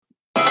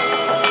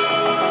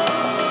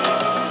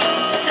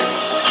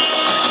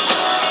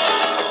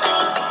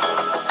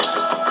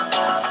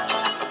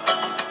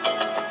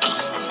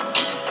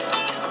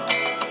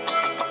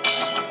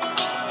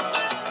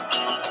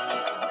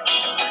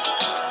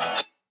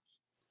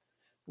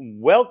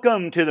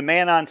Welcome to the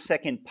Man on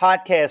Second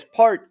podcast,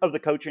 part of the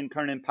Coach and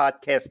Kernan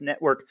podcast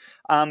network.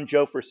 I'm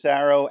Joe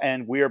Frisaro,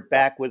 and we're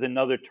back with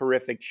another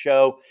terrific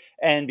show.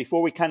 And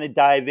before we kind of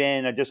dive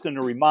in, I'm just going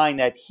to remind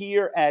that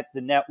here at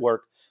the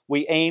network,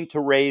 we aim to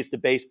raise the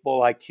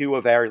baseball IQ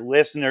of our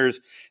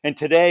listeners. And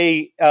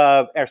today,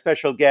 our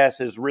special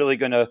guest is really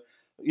going to,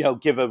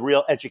 give a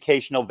real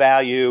educational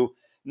value.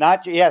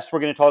 Yes, we're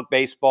going to talk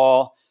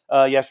baseball.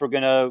 Yes, we're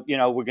going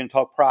to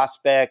talk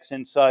prospects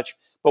and such.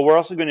 But we're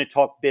also going to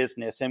talk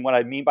business. And what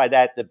I mean by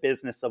that, the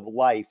business of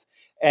life.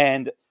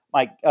 And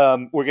we're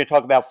going to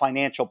talk about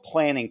financial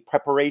planning,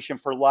 preparation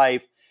for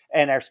life.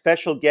 And our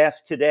special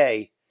guest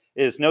today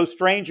is no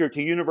stranger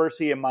to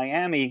University of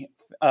Miami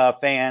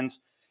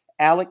fans,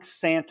 Alex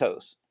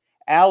Santos.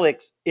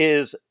 Alex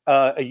is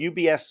a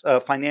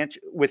UBS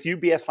with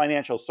UBS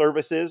Financial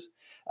Services.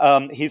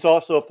 He's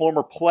also a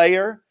former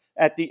player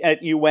at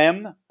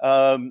UM.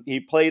 He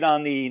played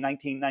on the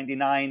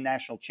 1999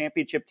 national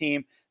championship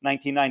team.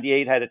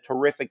 1998 had a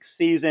terrific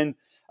season.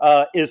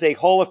 Is a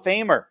Hall of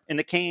Famer in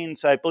the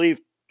Canes, I believe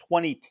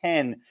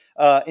 2010,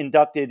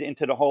 inducted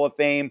into the Hall of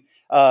Fame.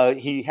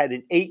 He had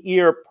an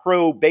 8-year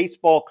pro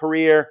baseball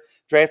career,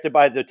 drafted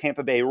by the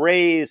Tampa Bay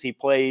Rays. He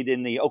played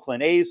in the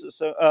Oakland A's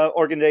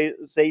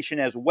organization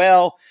as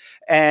well.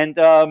 And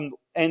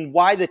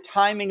why the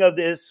timing of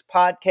this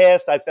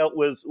podcast I felt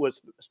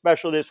was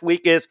special this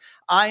week is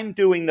I'm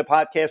doing the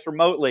podcast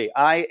remotely.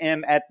 I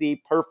am at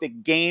the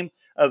Perfect Game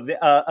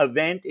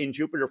event in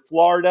Jupiter,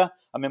 Florida.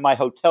 I'm in my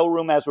hotel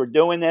room as we're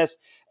doing this.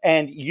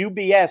 And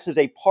UBS is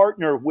a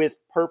partner with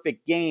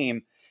Perfect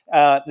Game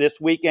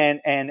this weekend.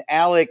 And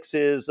Alex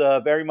is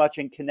very much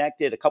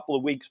connected. A couple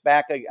of weeks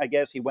back, I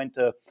guess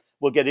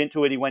we'll get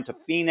into it. He went to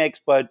Phoenix,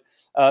 but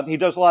he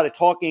does a lot of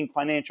talking,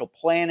 financial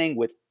planning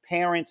with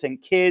parents and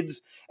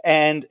kids,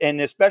 and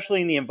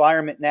especially in the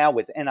environment now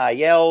with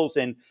NILs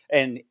and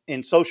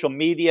social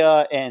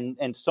media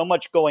and so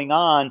much going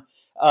on.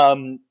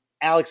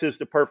 Alex is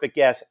the perfect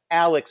guest.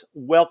 Alex,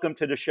 welcome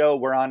to the show.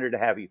 We're honored to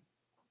have you.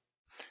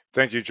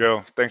 Thank you,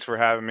 Joe. Thanks for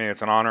having me.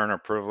 It's an honor and a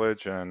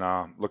privilege, and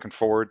looking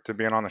forward to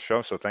being on the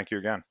show. So thank you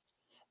again.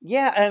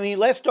 Yeah, I mean,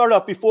 let's start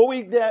off before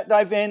we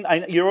dive in.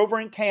 You're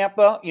over in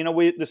Tampa.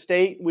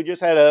 We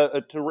just had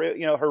a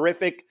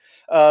horrific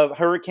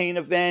hurricane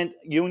event.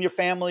 You and your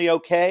family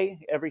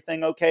okay?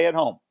 Everything okay at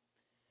home?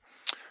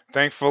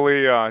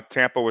 Thankfully,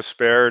 Tampa was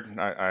spared.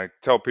 I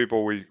tell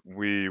people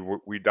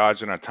we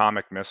dodged an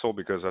atomic missile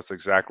because that's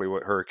exactly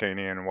what Hurricane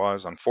Ian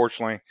was.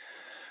 Unfortunately,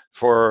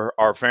 for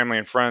our family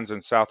and friends in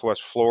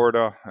Southwest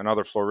Florida and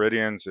other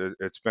Floridians,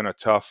 it's been a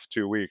tough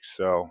 2 weeks.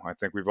 So I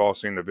think we've all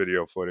seen the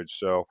video footage.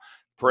 So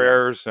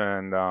prayers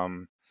and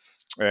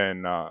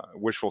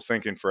wishful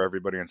thinking for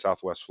everybody in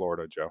Southwest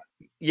Florida, Joe.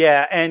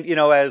 Yeah, and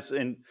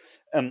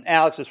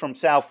Alex is from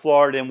South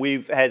Florida, and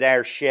we've had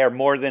our share,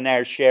 more than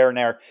our share,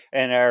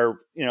 and our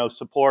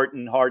support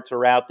and hearts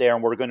are out there,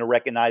 and we're going to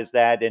recognize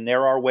that. And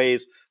there are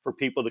ways for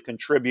people to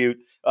contribute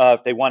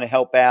if they want to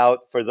help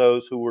out for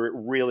those who were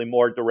really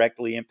more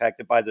directly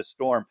impacted by the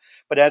storm.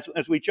 But as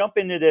we jump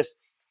into this,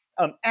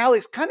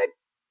 Alex, kind of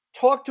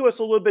talk to us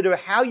a little bit about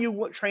how you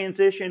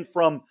transitioned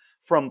from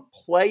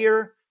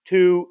player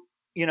to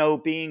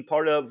being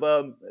part of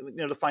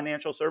the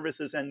financial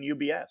services and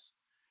UBS.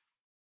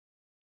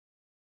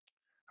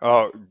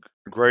 Oh,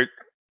 great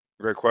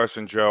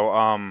question,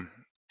 Joe.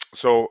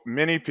 So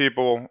many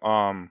people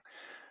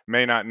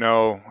may not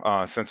know,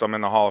 since I'm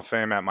in the Hall of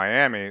Fame at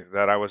Miami,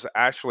 that I was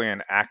actually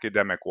an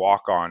academic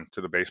walk-on to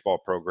the baseball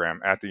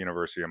program at the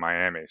University of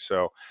Miami.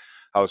 So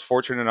I was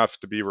fortunate enough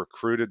to be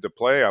recruited to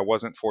play. I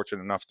wasn't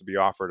fortunate enough to be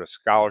offered a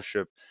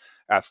scholarship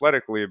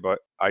athletically, but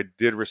I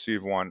did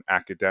receive one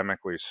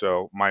academically.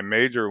 So my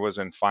major was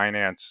in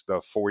finance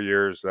the 4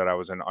 years that I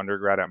was an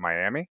undergrad at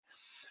Miami.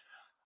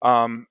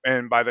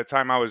 And by the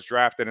time I was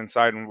drafted and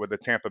signed with the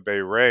Tampa Bay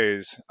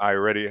Rays, I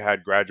already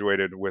had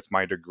graduated with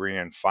my degree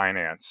in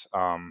finance.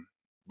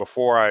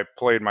 Before I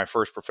played my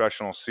first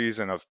professional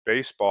season of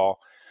baseball,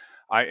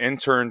 I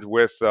interned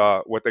with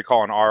what they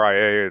call an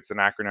RIA. It's an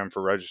acronym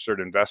for Registered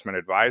Investment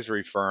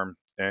Advisory Firm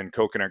in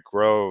Coconut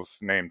Grove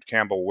named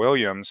Campbell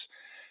Williams.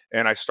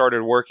 And I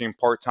started working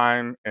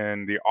part-time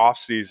in the off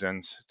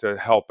seasons to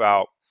help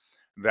out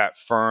that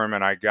firm.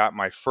 And I got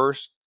my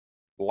first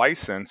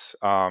license,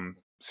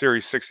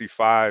 Series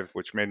 65,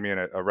 which made me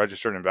a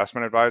registered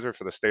investment advisor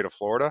for the state of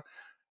Florida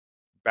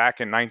back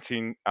in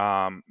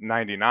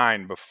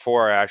 1999,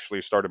 before I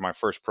actually started my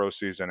first pro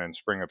season in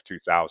spring of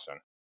 2000.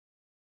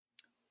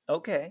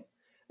 Okay.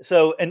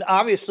 So, and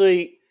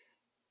obviously,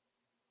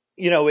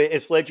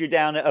 it's led you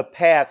down a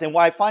path. And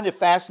why I find it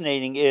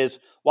fascinating is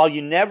while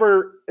you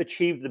never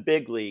achieved the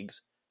big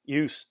leagues,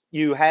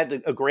 you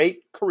had a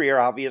great career,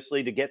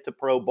 obviously, to get to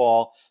pro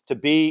ball, to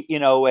be,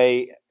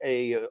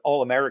 a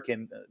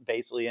All-American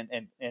basically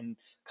in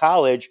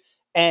college,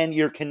 and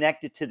you're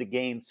connected to the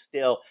game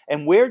still.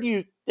 And where do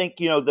you think,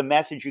 the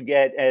message you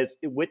get as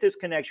with this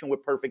connection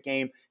with Perfect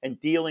Game and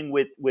dealing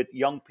with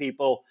young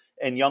people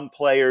and young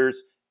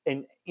players,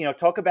 and,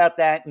 talk about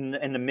that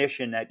and the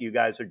mission that you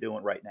guys are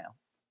doing right now?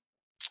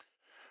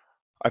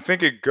 I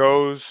think it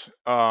goes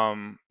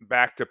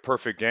back to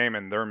Perfect Game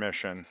and their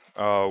mission,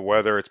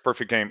 whether it's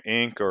Perfect Game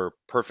Inc. or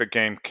Perfect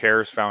Game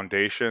Cares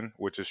Foundation,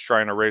 which is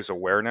trying to raise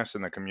awareness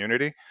in the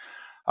community.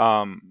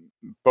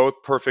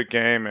 Both Perfect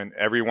Game and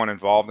everyone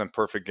involved in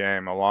Perfect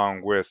Game,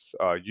 along with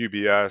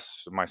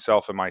UBS,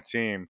 myself, and my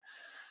team,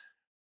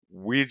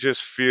 we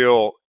just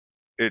feel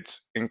it's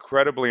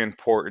incredibly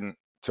important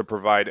to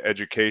provide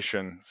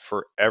education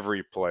for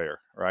every player,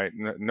 right?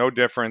 No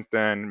different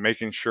than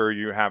making sure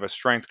you have a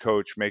strength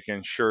coach,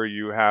 making sure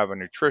you have a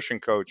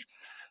nutrition coach,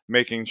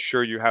 making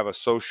sure you have a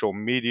social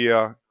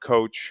media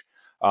coach,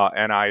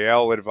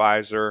 NIL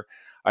advisor.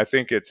 I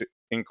think it's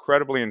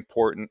incredibly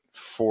important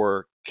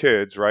for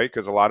kids, right?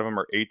 Because a lot of them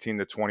are 18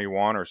 to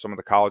 21, or some of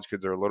the college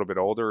kids are a little bit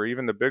older, or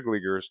even the big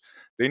leaguers.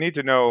 They need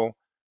to know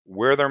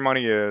where their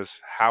money is,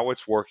 how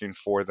it's working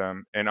for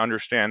them, and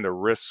understand the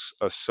risks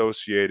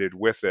associated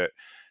with it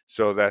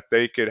so that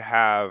they could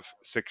have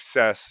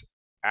success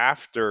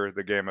after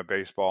the game of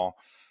baseball,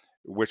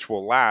 which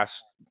will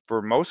last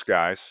for most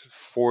guys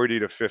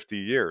 40 to 50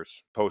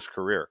 years post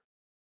career.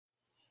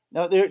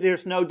 No,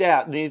 there's no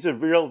doubt. These are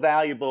real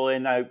valuable,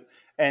 and our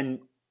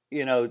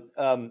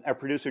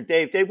producer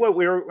Dave, what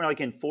we're like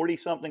in 40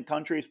 something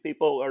countries.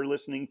 People are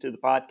listening to the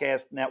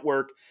podcast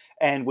network,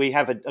 and we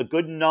have a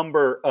good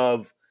number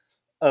of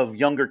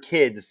younger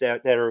kids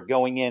that are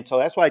going in. So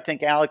that's why I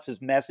think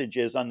Alex's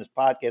messages on this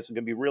podcast are going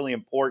to be really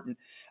important.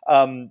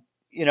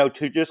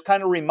 To just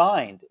kind of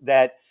remind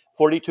that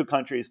 42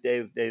 countries,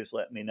 Dave's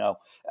let me know,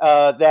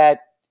 that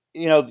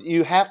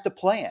you have to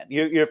plan.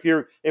 If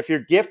you're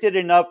gifted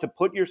enough to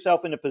put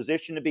yourself in a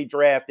position to be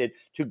drafted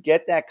to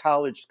get that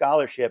college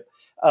scholarship,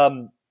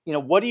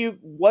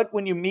 what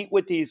when you meet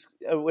with these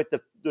with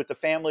the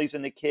families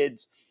and the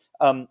kids,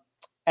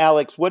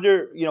 Alex, what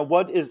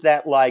is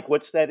that like?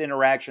 What's that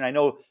interaction? I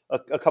know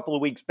a couple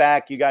of weeks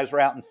back, you guys were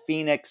out in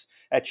Phoenix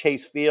at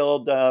Chase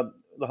Field,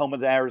 the home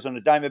of the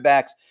Arizona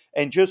Diamondbacks,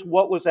 and just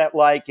what was that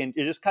like? And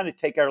you just kind of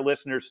take our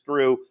listeners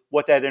through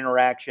what that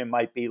interaction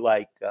might be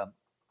like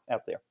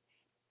out there.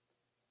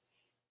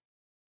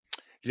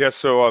 Yeah,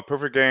 so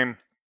Perfect Game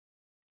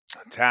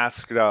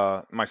tasked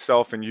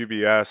myself and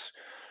UBS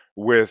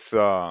with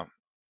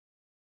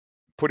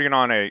putting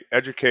on a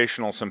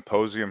educational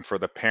symposium for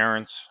the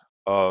parents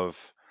of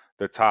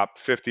the top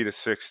 50 to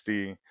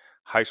 60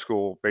 high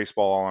school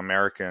baseball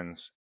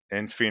All-Americans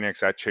in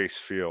Phoenix at Chase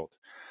Field.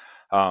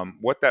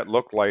 What that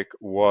looked like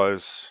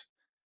was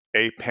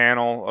a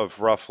panel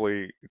of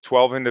roughly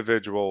 12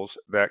 individuals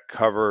that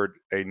covered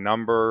a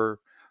number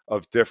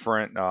of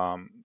different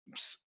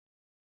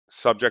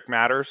subject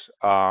matters.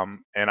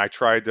 And I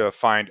tried to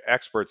find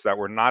experts that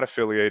were not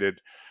affiliated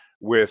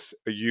with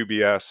a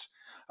UBS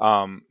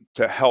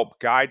to help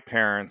guide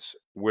parents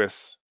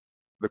with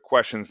the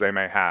questions they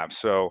may have.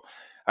 So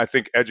I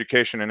think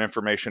education and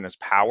information is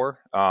power.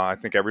 I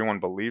think everyone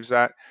believes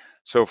that.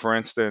 So, for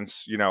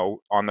instance,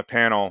 on the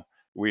panel,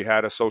 we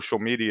had a social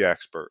media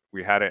expert,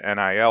 we had an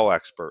NIL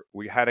expert,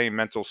 we had a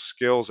mental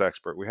skills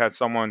expert, we had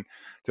someone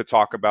to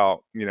talk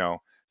about,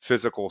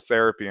 physical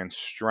therapy and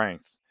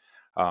strength.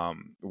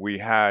 We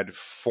had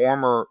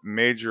former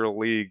Major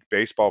League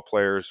Baseball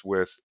players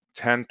with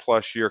 10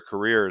 plus year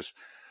careers,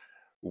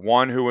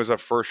 one who was a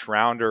first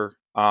rounder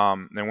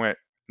and went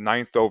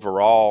ninth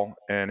overall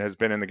and has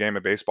been in the game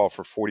of baseball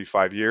for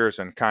 45 years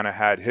and kind of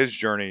had his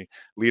journey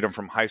lead him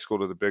from high school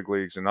to the big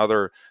leagues.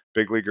 Another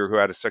big leaguer who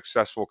had a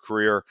successful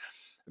career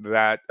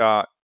that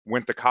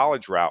went the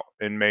college route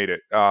and made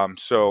it.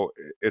 So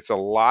it's a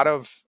lot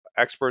of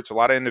experts, a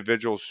lot of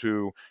individuals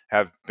who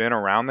have been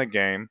around the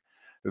game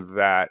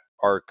that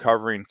are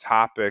covering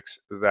topics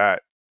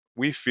that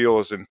we feel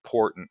is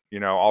important.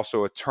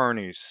 Also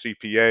attorneys,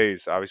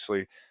 CPAs,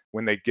 obviously,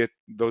 when they get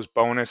those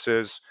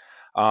bonuses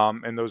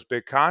and those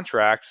big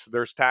contracts,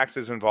 there's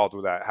taxes involved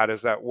with that. How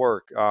does that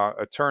work?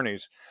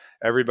 Attorneys,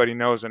 everybody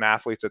knows an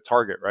athlete's a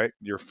target, right?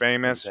 You're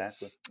famous.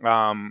 Exactly.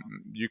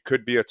 You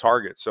could be a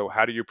target. So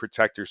how do you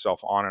protect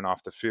yourself on and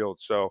off the field?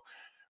 So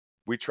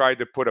we tried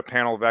to put a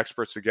panel of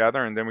experts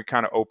together, and then we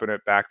kind of open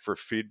it back for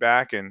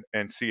feedback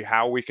and see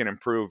how we can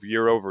improve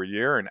year over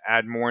year and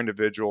add more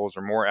individuals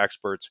or more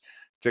experts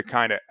to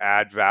kind of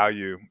add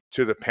value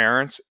to the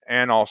parents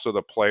and also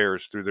the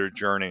players through their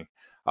journey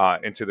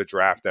into the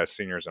draft as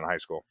seniors in high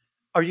school.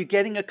 Are you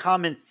getting a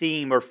common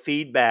theme or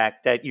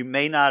feedback that you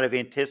may not have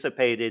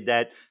anticipated,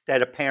 that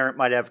a parent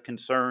might have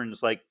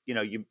concerns, like,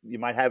 you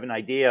might have an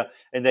idea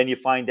and then you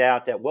find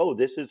out that, whoa,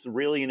 this is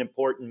really an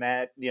important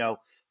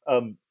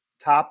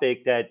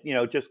topic that,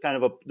 just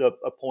kind of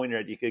a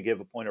pointer that you could give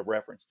a point of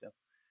reference to?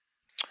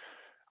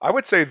 I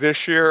would say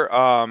this year,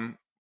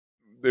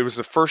 it was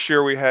the first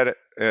year we had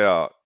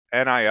a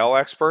NIL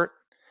expert.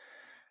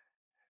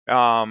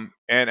 And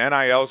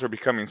NILs are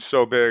becoming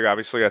so big.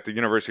 Obviously, at the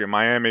University of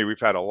Miami, we've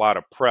had a lot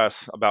of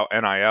press about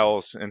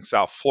NILs in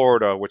South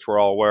Florida, which we're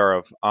all aware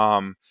of.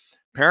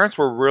 Parents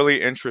were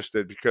really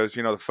interested because,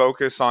 the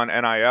focus on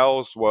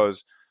NILs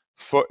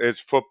is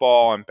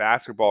football and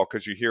basketball,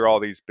 because you hear all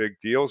these big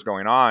deals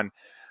going on.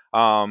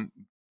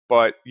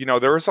 But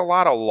there is a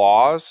lot of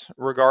laws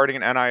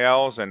regarding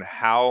NILs and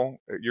how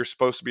you're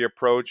supposed to be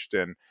approached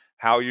and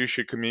how you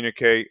should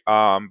communicate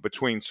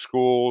between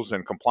schools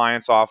and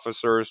compliance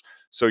officers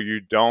so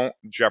you don't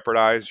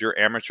jeopardize your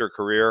amateur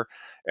career.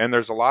 And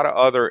there's a lot of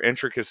other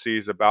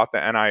intricacies about the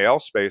NIL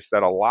space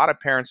that a lot of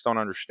parents don't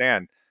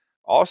understand.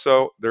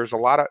 Also, there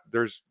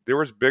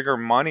was bigger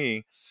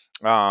money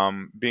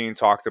being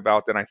talked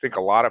about than I think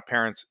a lot of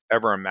parents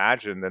ever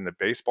imagined in the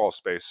baseball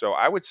space. So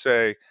I would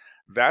say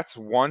that's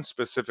one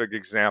specific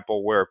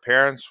example where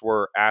parents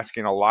were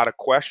asking a lot of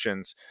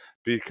questions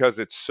because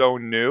it's so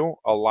new.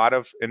 A lot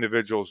of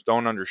individuals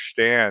don't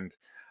understand,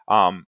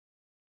 um,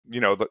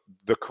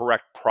 the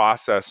correct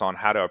process on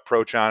how to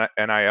approach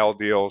NIL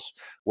deals,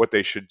 what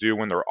they should do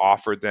when they're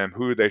offered them,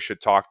 who they should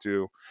talk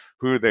to,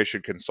 who they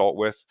should consult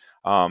with.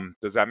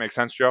 Does that make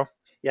sense, Joe?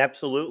 Yeah,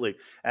 absolutely,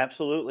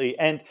 absolutely.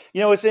 And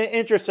it's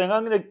interesting.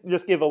 I'm going to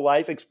just give a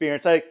life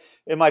experience.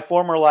 In my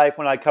former life,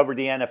 when I covered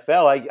the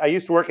NFL, I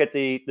used to work at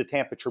the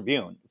Tampa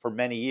Tribune for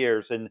many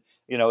years, and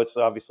it's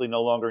obviously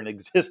no longer in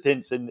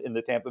existence in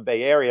the Tampa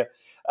Bay area.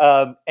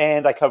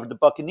 And I covered the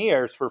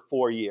Buccaneers for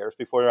 4 years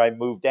before I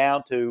moved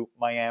down to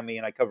Miami,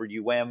 and I covered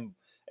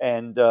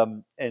and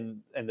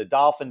the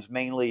Dolphins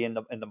mainly, and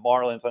the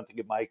Marlins. I don't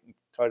think my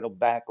title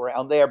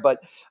background there,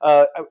 but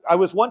I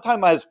was one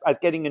time I was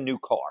getting a new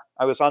car.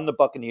 I was on the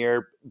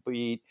Buccaneer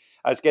beat.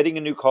 I was getting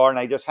a new car, and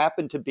I just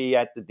happened to be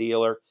at the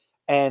dealer,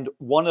 and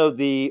one of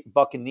the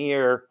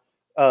Buccaneer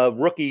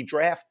rookie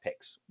draft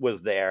picks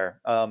was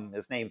there.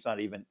 His name's not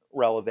even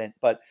relevant,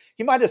 but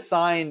he might have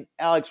signed,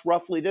 Alex,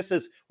 roughly.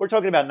 We're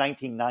talking about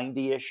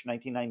 1990-ish,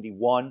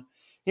 1991.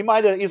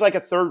 He's like a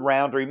third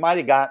rounder. He might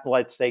have got,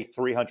 let's say,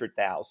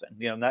 300,000.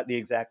 Not the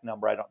exact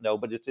number, I don't know,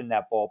 but it's in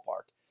that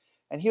ballpark.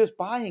 And he was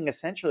buying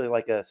essentially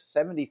like a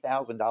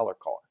 $70,000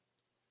 car.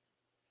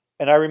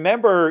 And I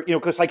remember,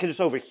 because I could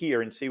just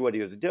overhear and see what he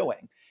was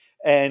doing.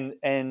 And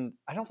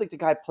I don't think the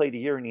guy played a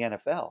year in the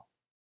NFL.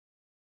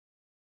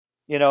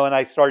 And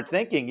I started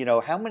thinking,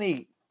 how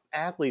many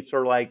athletes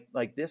are like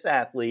this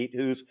athlete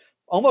who's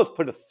almost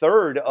put a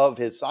third of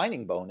his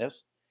signing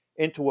bonus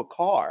into a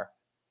car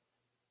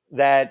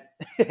that,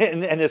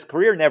 and his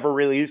career never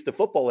really used the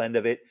football end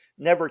of it,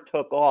 never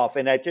took off.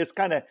 And that just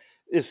kind of,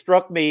 it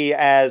struck me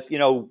as,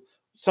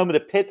 some of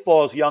the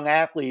pitfalls young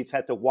athletes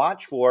had to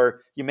watch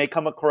for. You may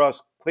come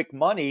across quick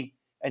money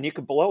and you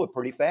could blow it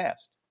pretty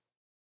fast.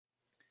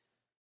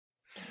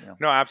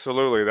 No,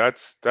 absolutely.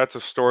 That's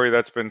a story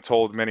that's been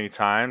told many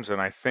times,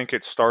 and I think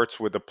it starts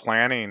with the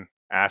planning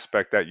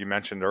aspect that you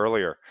mentioned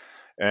earlier.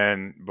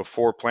 And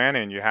before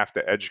planning, you have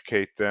to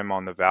educate them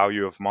on the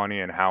value of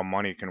money and how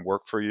money can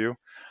work for you.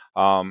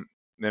 And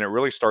it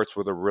really starts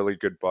with a really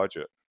good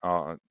budget.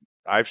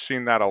 I've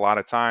seen that a lot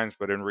of times,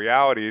 but in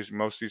reality,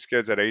 most of these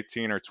kids at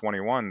 18 or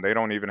 21, they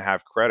don't even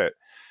have credit.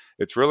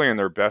 It's really in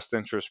their best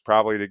interest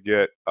probably to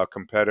get a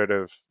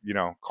competitive,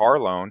 car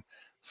loan,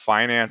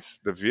 finance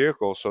the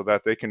vehicle so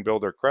that they can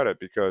build their credit,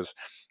 because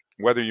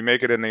whether you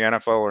make it in the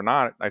NFL or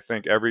not, I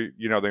think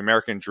the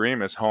American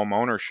dream is home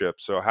ownership.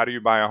 So how do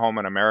you buy a home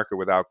in America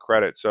without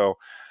credit? So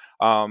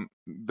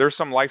there's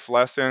some life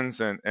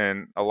lessons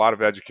and a lot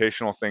of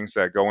educational things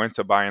that go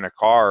into buying a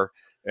car,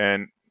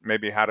 and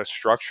maybe how to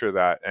structure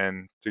that.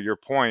 And to your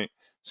point,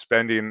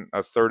 spending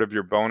a third of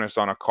your bonus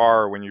on a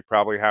car when you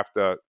probably have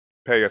to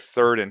pay a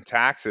third in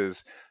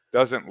taxes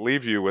doesn't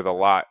leave you with a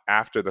lot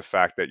after the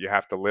fact that you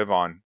have to live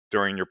on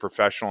during your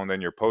professional and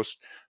then your post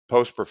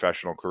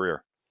professional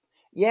career.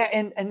 Yeah,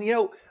 and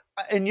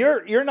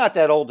you're not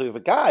that old of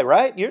a guy,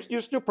 right?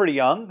 You're still pretty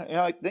young.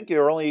 I think you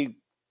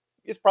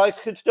probably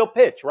could still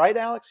pitch, right,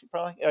 Alex?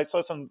 I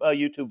saw some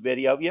YouTube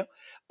video of you,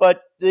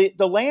 but the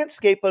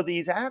landscape of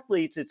these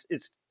athletes,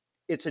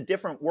 it's a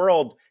different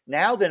world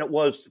now than it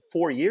was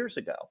 4 years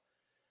ago.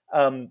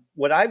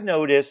 What I've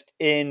noticed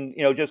in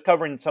just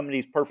covering some of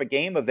these perfect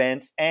game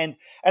events, and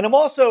I'm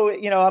also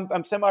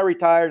I'm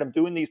semi-retired. I'm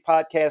doing these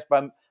podcasts,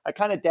 but I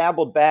kind of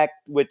dabbled back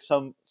with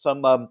some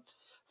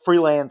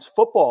freelance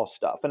football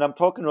stuff, and I'm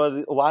talking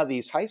to a lot of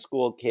these high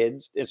school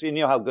kids. You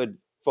know how good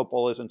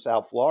football is in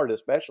South Florida,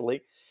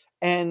 especially,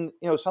 and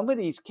some of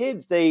these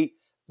kids they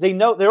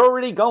know they're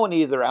already going to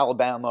either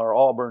Alabama or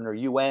Auburn or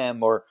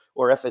UM or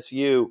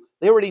FSU.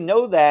 They already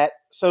know that,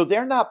 so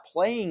they're not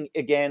playing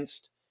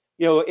against.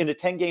 In a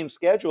 10-game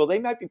schedule, they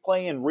might be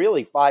playing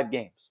really 5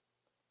 games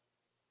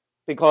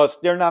because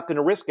they're not going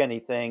to risk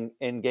anything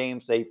in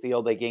games they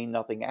feel they gain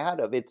nothing out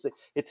of.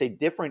 It's a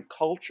different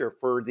culture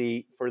for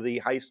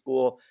the high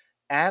school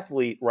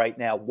athlete right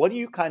now. What are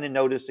you kind of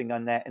noticing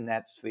on that in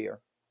that sphere?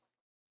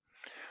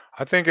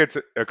 I think it's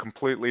a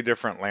completely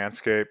different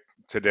landscape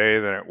today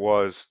than it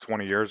was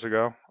 20 years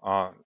ago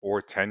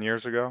or 10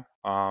 years ago.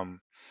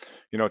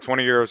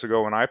 20 years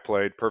ago when I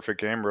played, perfect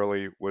game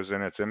really was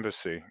in its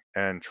infancy,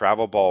 and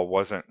travel ball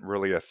wasn't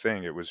really a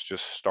thing. It was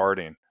just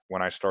starting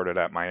when I started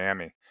at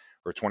Miami,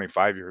 or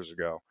 25 years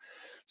ago.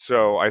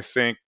 So I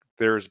think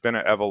there's been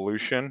an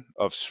evolution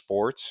of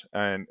sports,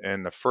 and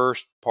the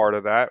first part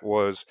of that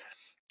was,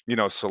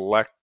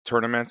 select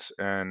tournaments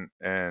and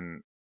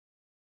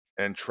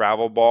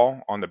travel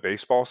ball on the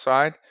baseball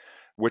side.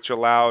 which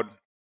allowed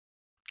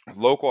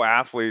local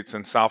athletes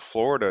in South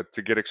Florida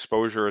to get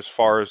exposure as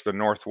far as the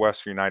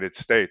Northwest United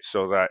States,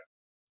 so that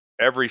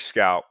every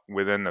scout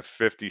within the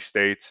 50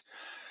 states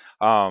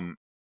um,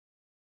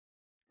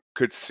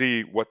 could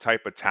see what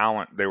type of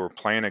talent they were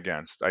playing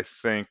against. I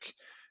think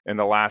in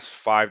the last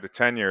 5 to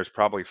 10 years,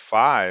 probably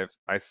five,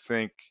 I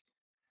think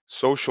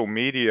social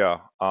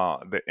media,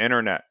 the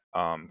internet,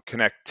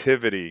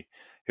 connectivity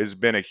has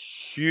been a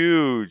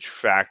huge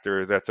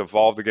factor that's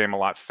evolved the game a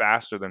lot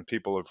faster than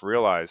people have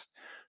realized.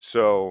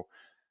 So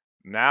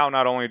now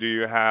not only do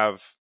you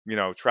have,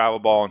 travel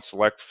ball and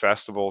select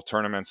festival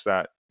tournaments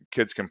that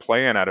kids can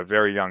play in at a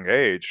very young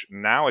age,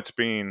 now it's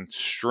being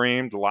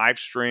streamed, live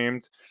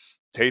streamed,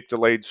 tape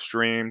delayed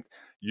streamed.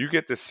 You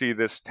get to see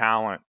this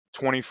talent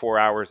 24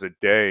 hours a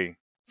day,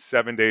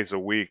 7 days a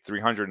week,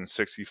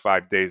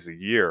 365 days a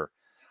year.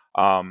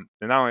 And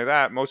not only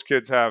that, most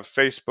kids have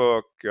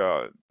Facebook,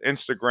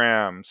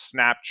 Instagram,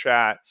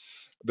 Snapchat.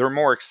 They're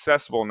more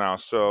accessible now.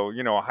 So,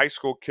 a high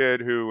school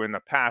kid who in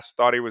the past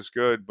thought he was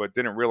good, but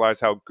didn't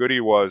realize how good he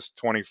was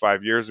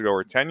 25 years ago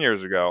or 10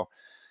 years ago,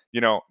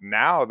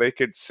 now they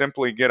could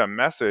simply get a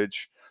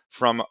message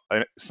from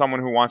someone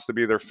who wants to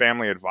be their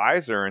family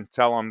advisor and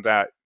tell them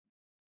that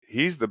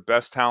he's the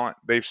best talent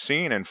they've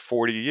seen in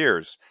 40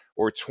 years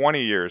or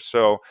 20 years.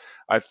 So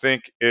I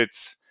think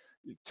it's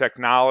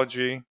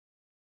technology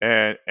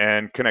and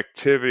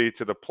connectivity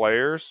to the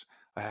players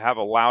have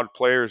allowed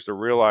players to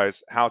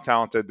realize how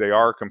talented they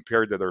are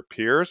compared to their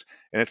peers,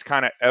 and it's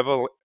kind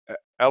of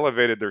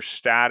elevated their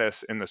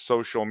status in the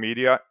social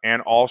media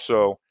and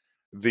also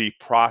the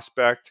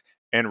prospect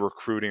and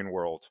recruiting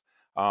world.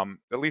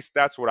 At least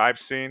that's what I've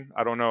seen.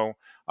 I don't know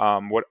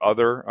what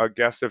other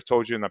guests have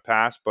told you in the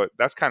past, but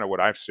that's kind of what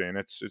I've seen.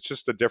 It's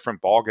just a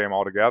different ball game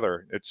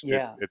altogether.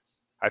 Yeah.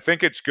 It's I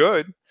think it's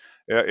good.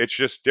 It's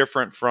just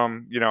different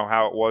from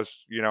how it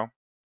was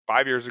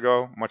 5 years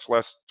ago, much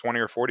less 20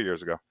 or 40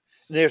 years ago.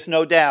 There's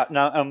no doubt.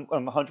 No, I'm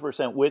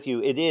 100% with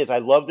you. It is. I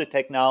love the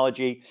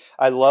technology.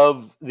 I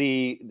love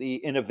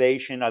the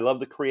innovation. I love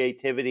the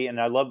creativity, and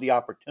I love the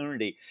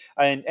opportunity.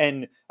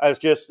 And I was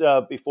just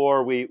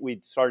before we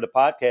started the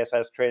podcast, I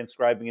was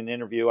transcribing an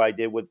interview I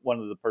did with one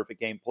of the Perfect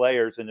Game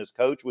players, and his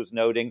coach was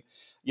noting,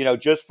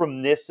 just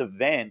from this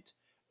event,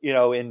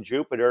 in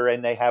Jupiter,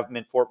 and they have them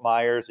in Fort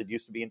Myers. It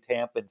used to be in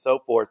Tampa, and so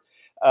forth.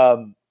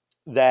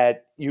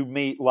 That you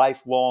meet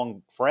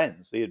lifelong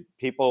friends. The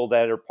people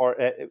that are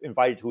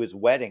invited to his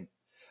wedding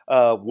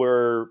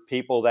were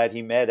people that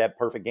he met at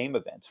Perfect Game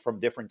events from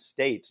different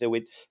states.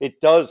 It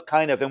does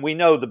kind of, and we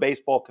know the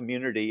baseball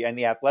community and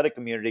the athletic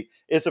community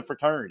is a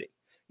fraternity.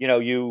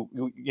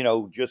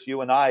 Just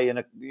you and I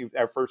in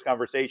our first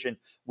conversation,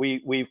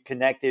 we've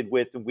connected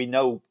with, and we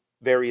know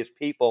various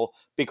people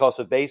because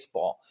of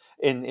baseball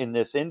in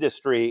this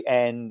industry,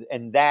 and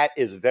that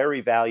is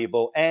very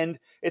valuable, and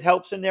it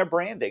helps in their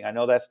branding. I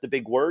know that's the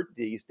big word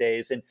these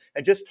days, and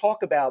just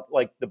talk about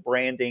like the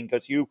branding,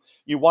 because you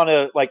want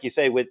to, like you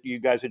say, what you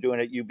guys are doing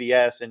at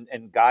UBS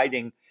and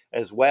guiding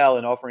as well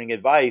and offering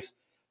advice.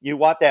 You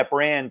want that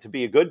brand to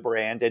be a good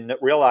brand, and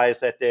realize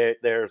that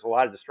there's a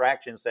lot of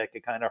distractions that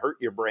could kind of hurt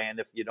your brand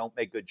if you don't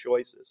make good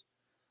choices.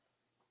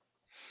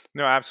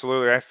 No,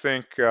 absolutely. I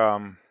think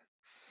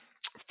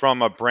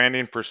from a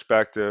branding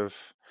perspective,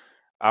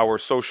 our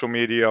social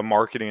media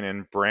marketing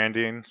and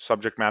branding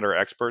subject matter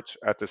experts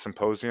at the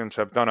symposiums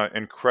have done an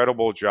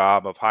incredible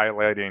job of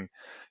highlighting,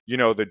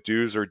 the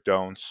do's or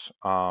don'ts,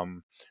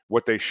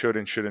 what they should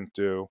and shouldn't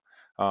do.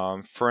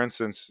 For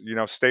instance,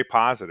 stay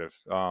positive.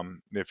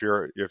 If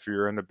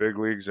you're in the big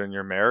leagues and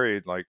you're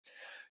married, like,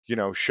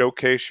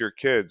 showcase your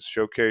kids,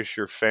 showcase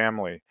your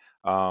family.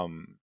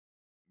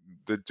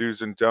 The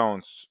do's and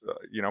don'ts,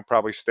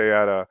 probably stay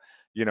out of,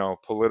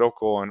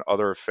 political and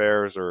other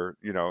affairs, or,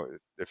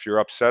 if you're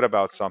upset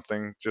about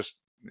something, just,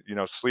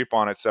 sleep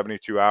on it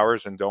 72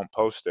 hours and don't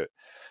post it.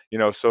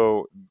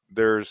 So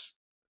there's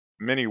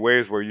many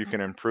ways where you can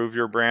improve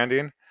your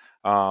branding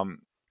um,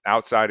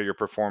 outside of your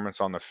performance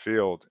on the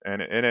field,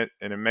 and it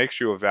makes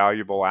you a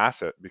valuable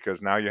asset,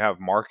 because now you have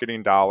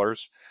marketing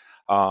dollars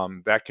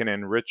that can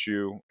enrich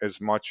you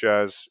as much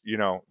as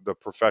the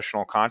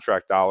professional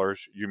contract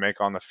dollars you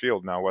make on the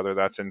field. Now, whether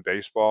that's in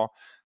baseball,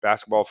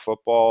 basketball,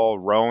 football,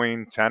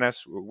 rowing,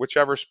 tennis,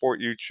 whichever sport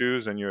you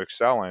choose and you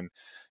excel in,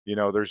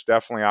 there's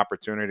definitely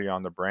opportunity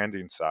on the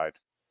branding side.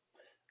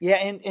 Yeah,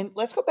 and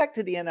let's go back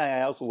to the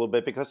NILs a little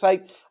bit, because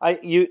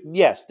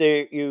yes,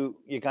 you're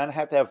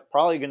gonna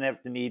probably gonna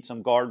have to need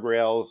some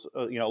guardrails,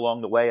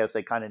 along the way as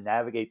they kind of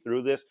navigate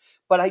through this.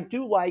 But I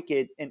do like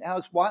it, and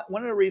Alex, one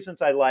of the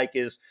reasons I like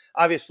is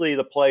obviously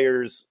the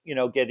players,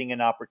 getting an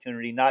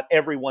opportunity. Not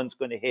everyone's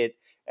going to hit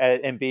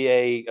and be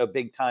a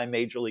big time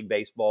Major League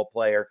Baseball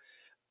player,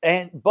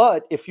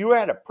 but if you're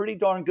at a pretty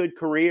darn good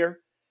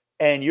career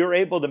and you're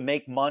able to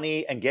make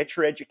money and get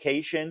your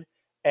education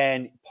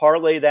and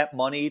parlay that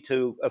money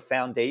to a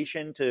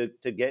foundation to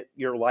get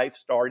your life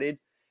started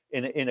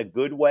in a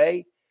good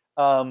way,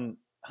 I'm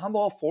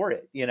all for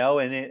it,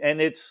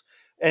 and it's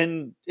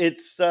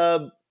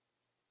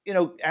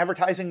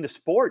advertising the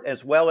sport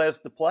as well as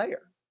the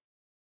player.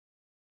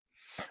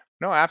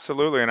 No,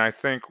 absolutely. And I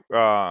think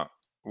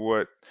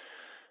what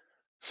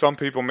some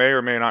people may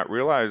or may not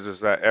realize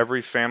is that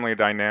every family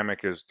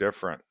dynamic is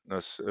different,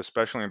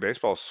 especially in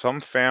baseball. Some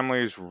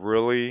families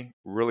really,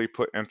 really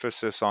put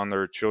emphasis on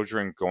their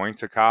children going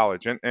to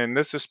college. And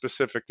this is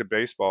specific to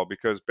baseball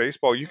because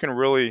baseball, you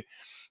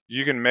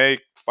can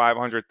make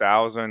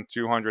 500,000,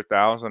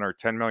 200,000, or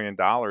 $10 million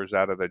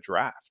out of the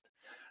draft.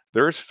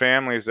 There's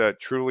families that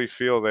truly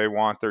feel they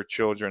want their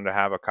children to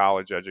have a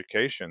college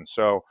education.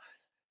 So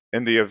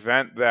in the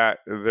event that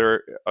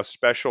they're a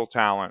special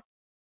talent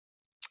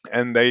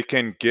and they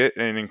can get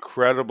an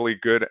incredibly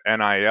good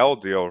NIL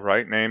deal,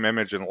 right? Name,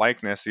 image, and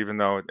likeness, even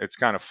though it's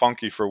kind of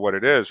funky for what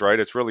it is, right?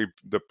 It's really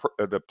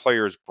the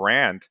player's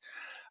brand.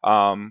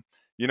 Um,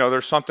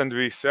 there's something to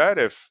be said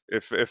if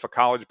a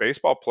college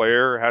baseball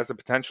player has the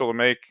potential to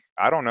make,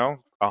 I don't know,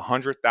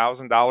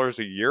 $100,000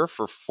 a year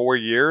for 4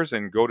 years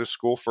and go to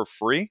school for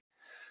free.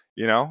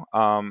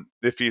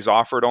 If he's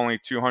offered only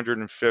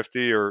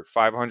 250 or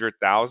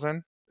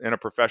 500,000 in a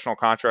professional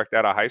contract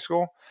out of high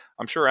school,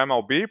 I'm sure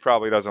MLB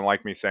probably doesn't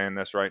like me saying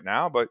this right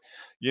now, but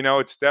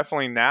it's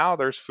definitely now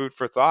there's food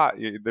for thought.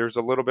 There's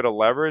a little bit of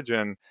leverage,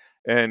 and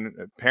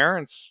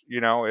parents,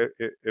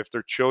 if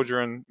their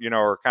children,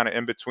 are kind of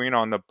in between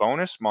on the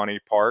bonus money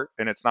part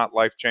and it's not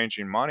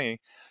life-changing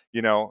money,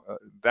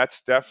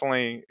 that's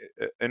definitely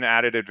an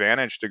added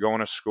advantage to going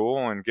to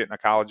school and getting a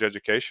college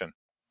education.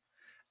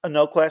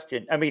 No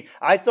question. I mean,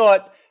 I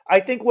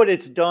think what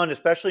it's done,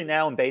 especially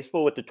now in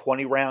baseball with the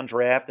 20-round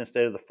draft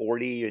instead of the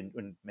 40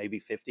 and maybe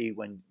 50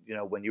 when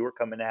you were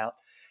coming out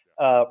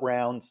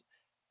rounds,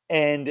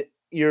 and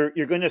you're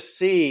going to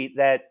see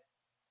that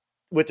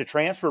with the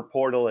transfer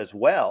portal as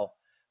well.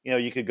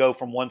 You could go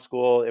from one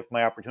school if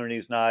my opportunity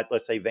is not,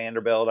 let's say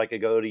Vanderbilt, I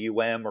could go to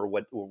or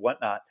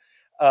whatnot.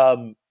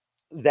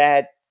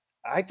 That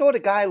I thought a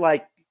guy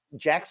like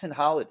Jackson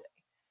Holiday,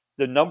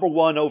 the number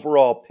one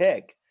overall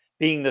pick,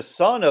 being the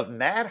son of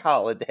Matt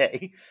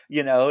Holliday,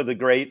 the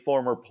great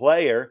former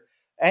player,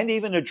 and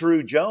even a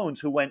Drew Jones,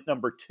 who went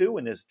number 2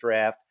 in this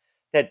draft,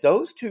 that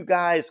those two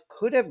guys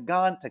could have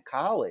gone to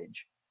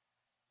college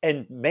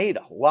and made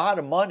a lot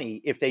of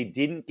money if they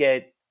didn't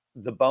get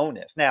the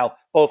bonus. Now,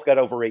 both got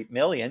over 8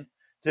 million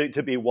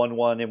to be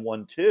 1-1 and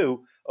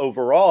 1-2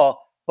 overall.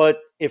 But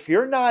if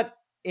you're not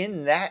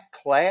in that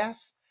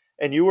class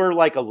and you were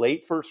like a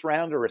late first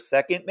round or a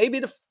second, maybe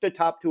the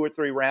top 2 or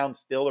 3 rounds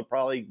still are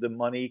probably the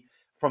money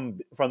from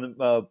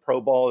the pro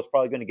ball is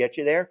probably going to get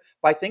you there.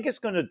 But I think it's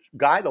going to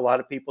guide a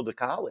lot of people to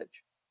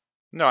college.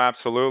 No,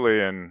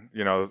 absolutely. And,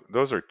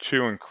 those are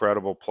two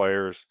incredible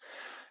players.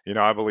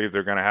 I believe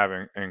they're going to have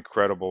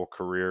incredible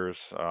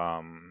careers.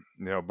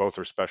 Both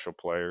are special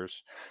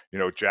players.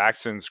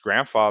 Jackson's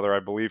grandfather, I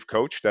believe,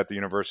 coached at the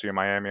University of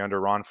Miami under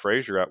Ron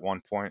Frazier at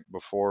one point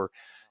before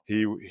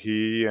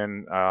he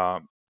and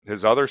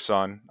his other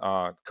son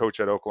coach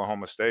at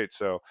Oklahoma State.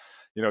 So,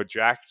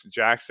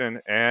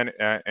 Jackson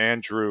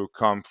and Drew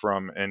come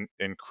from an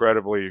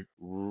incredible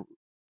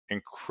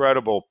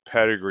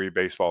pedigree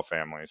baseball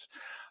families.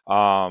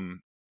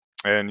 Um,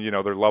 and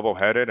they're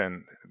level-headed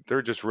and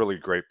they're just really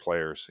great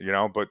players.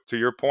 But to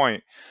your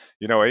point,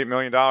 $8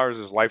 million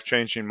is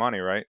life-changing money,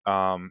 right?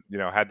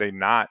 Had they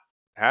not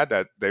had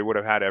that, they would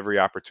have had every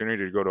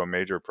opportunity to go to a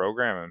major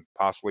program and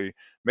possibly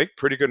make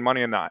pretty good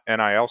money in the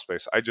NIL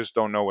space. I just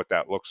don't know what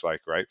that looks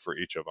like, right, for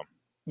each of them.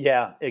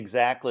 Yeah,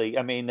 exactly.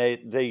 I mean,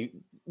 the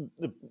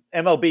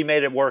MLB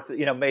made it work.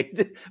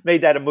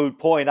 Made that a moot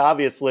point,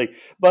 obviously.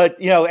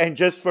 But and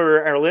just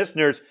for our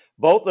listeners,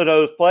 both of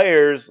those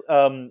players,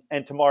 and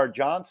Tamar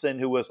Johnson,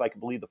 who was, like, I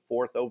believe, the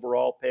 4th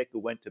overall pick, who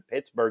went to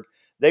Pittsburgh,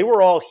 they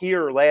were all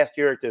here last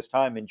year at this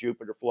time in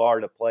Jupiter,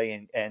 Florida,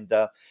 playing. And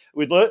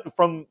we look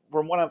from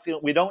what I'm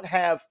feeling, we don't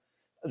have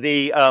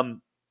the like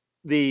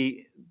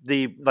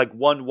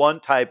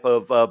 1-1 type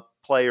of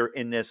player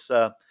in this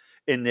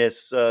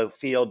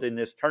field, in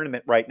this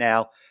tournament right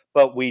now,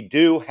 but we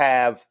do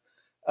have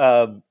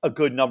a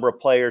good number of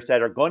players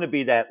that are going to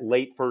be that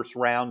late first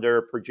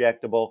rounder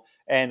projectable,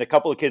 and a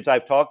couple of kids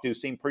I've talked to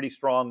seem pretty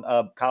strong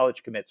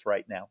college commits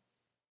right now.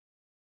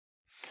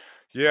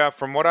 Yeah,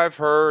 from what I've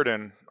heard,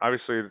 and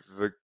obviously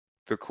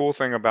the cool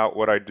thing about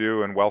what I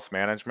do in wealth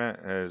management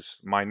is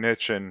my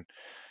niche in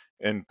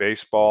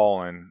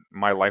baseball and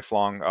my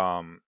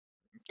lifelong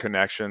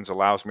connections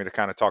allows me to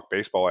kind of talk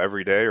baseball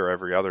every day or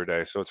every other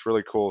day. So it's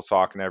really cool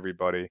talking to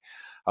everybody,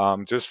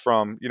 just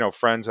from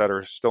friends that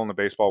are still in the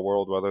baseball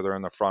world, whether they're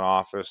in the front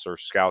office or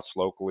scouts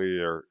locally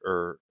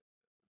or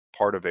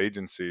part of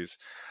agencies.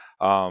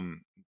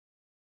 Um,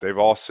 they've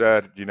all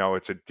said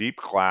it's a deep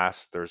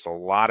class. There's a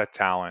lot of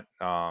talent,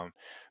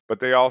 but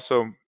they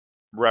also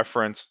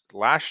referenced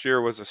last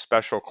year was a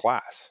special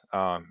class.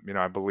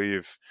 I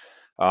believe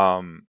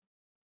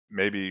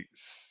maybe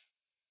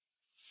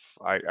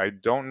I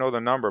don't know the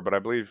number, but I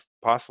believe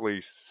possibly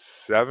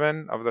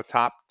 7 of the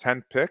top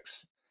 10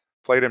 picks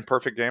played in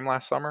perfect game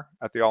last summer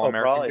at the All Oh,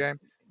 American probably. game.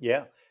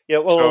 Yeah. Yeah.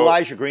 Well, So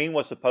Elijah Green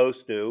was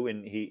supposed to,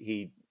 and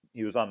he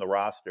was on the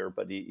roster,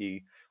 but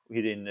he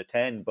didn't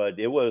attend. But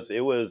it was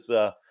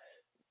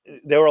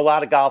there were a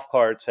lot of golf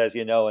carts, as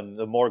you know, and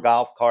the more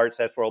golf carts,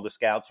 that's where all the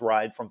scouts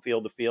ride from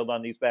field to field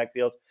on these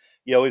backfields.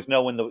 You always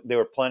know when there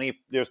were plenty.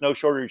 There's no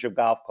shortage of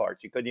golf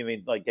carts. You couldn't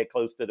even like get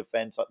close to the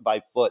fence by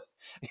foot,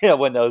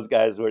 when those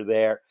guys were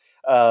there.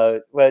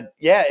 But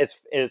yeah,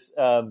 it's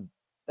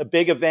a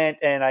big event,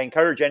 and I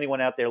encourage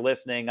anyone out there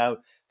listening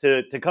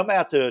to come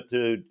out to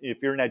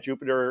if you're in that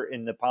Jupiter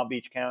in the Palm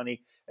Beach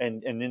County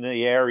and in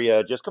the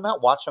area, just come out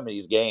and watch some of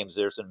these games.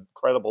 There's an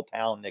incredible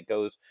talent that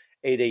goes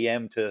 8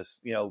 a.m. to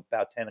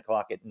about 10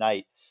 o'clock at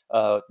night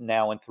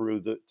now and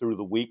through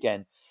the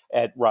weekend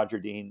at Roger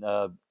Dean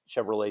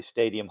Chevrolet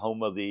Stadium,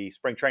 home of the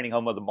spring training,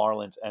 home of the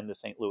Marlins and the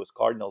St. Louis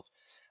Cardinals.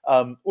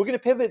 We're going to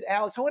pivot,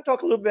 Alex. I want to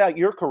talk a little bit about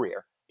your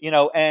career,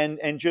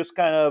 and just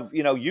kind of,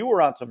 you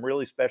were on some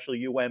really special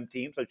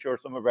teams. I'm sure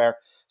some of our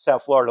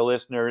South Florida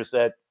listeners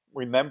that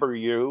remember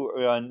you,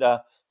 and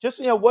just,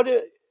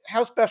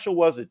 how special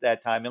was it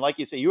that time? And like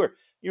you say, you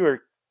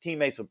were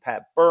teammates with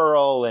Pat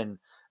Burrell and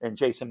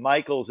Jason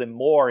Michaels and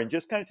more, and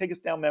just kind of take us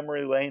down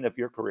memory lane of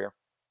your career.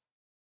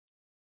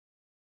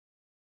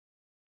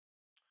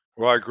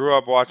 Well, I grew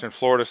up watching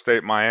Florida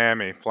State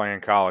Miami playing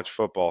college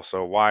football,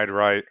 so wide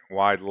right,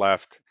 wide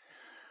left.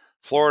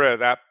 Florida at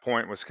that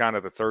point was kind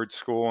of the third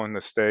school in the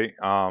state.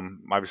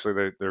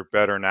 Obviously, they're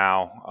better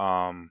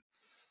now.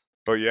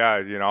 But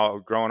yeah,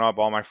 growing up,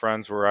 all my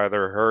friends were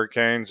either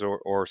Hurricanes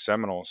or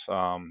Seminoles.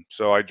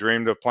 So I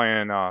dreamed of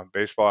playing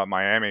baseball at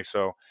Miami.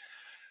 So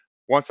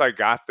once I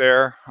got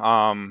there,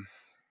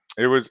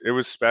 it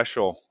was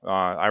special.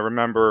 I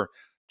remember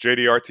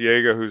JD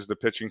Artiega, who's the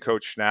pitching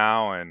coach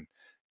now, and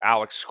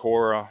Alex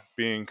Cora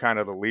being kind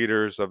of the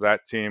leaders of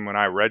that team when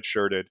I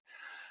redshirted.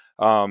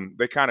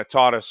 They kind of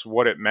taught us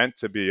what it meant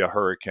to be a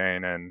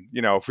Hurricane. And,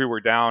 if we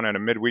were down in a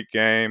midweek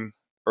game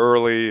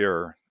early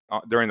or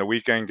during the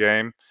weekend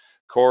game,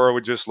 Cora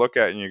would just look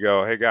at it and you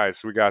go, hey,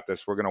 guys, we got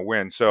this. We're going to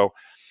win. So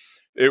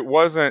it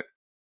was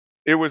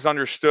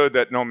understood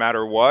that no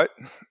matter what,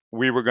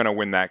 we were going to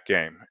win that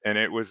game. And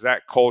it was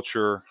that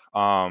culture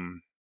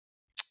and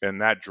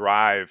that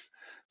drive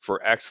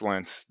for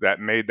excellence that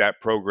made that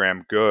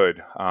program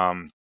good.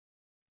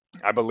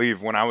 I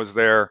believe when I was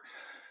there,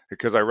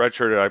 because I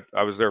redshirted,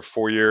 I was there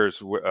 4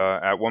 years.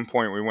 At one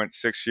point, we went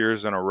 6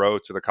 years in a row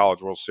to the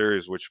College World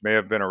Series, which may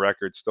have been a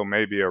record, still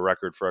may be a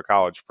record for a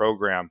college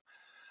program.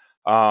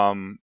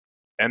 And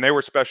they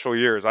were special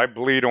years. I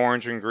bleed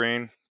orange and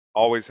green,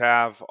 always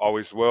have,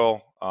 always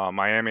will.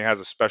 Miami has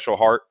a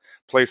special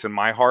place in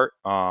my heart.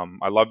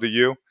 I love the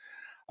U.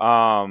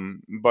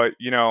 But,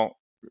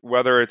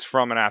 whether it's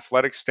from an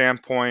athletic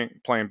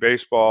standpoint, playing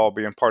baseball,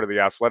 being part of the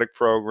athletic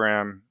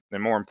program,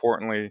 and more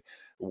importantly,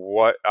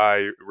 what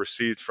I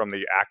received from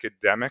the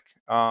academic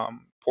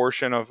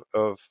portion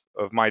of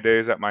my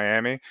days at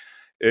Miami,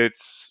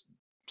 it's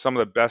some of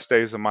the best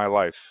days of my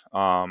life.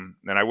 And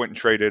I wouldn't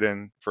trade it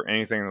in for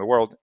anything in the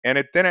world. And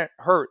it didn't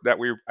hurt that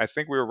I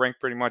think we were ranked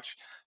pretty much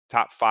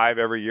top 5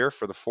 every year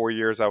for the 4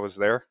 years I was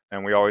there.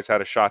 And we always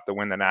had a shot to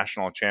win the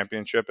national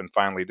championship, and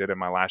finally did in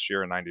my last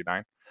year in '99.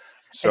 And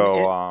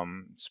So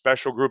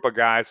special group of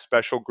guys,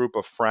 special group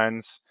of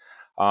friends,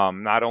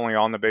 not only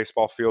on the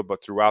baseball field,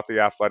 but throughout the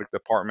athletic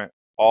department,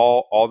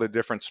 all the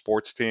different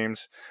sports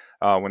teams.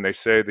 When they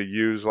say they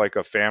use like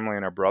a family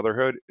and a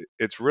brotherhood,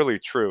 it's really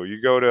true.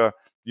 You go to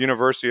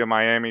University of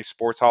Miami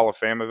Sports Hall of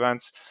Fame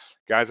events,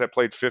 guys that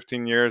played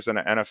 15 years in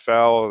the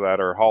NFL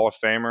that are Hall of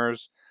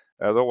Famers,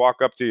 they'll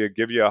walk up to you,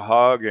 give you a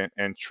hug,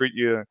 and treat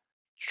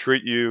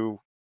you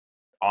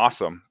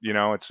awesome.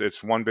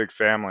 It's one big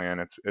family,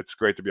 and it's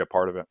great to be a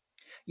part of it.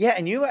 yeah,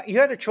 and you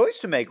had a choice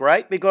to make,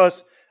 right?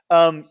 Because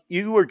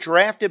you were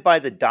drafted by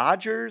the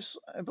Dodgers,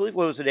 I believe.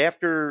 What was it,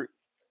 after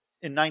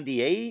in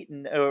 '98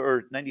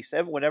 or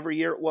 '97, whatever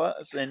year it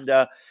was,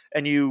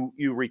 and you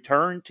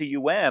returned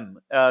to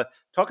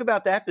Talk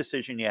about that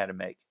decision you had to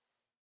make.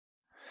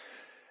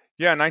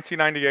 Yeah, in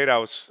 1998, I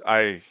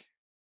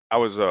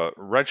was a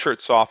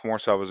redshirt sophomore,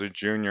 so I was a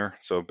junior.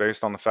 So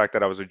based on the fact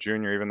that I was a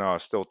junior, even though I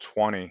was still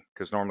 20,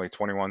 because normally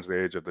 21 is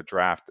the age of the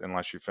draft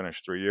unless you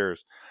finish 3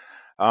 years,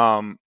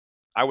 um,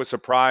 I was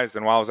surprised.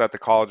 And while I was at the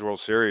College World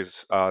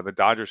Series, the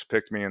Dodgers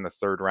picked me in the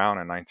third round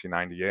in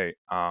 1998.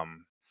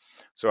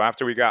 So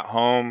after we got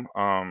home,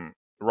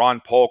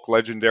 Ron Polk,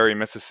 legendary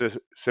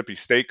Mississippi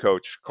State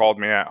coach, called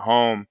me at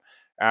home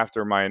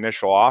after my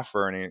initial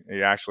offer, and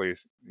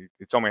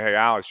he told me, "Hey,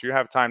 Alex, you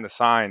have time to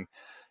sign.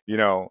 You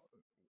know,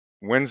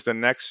 when's the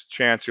next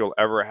chance you'll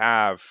ever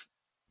have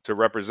to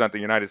represent the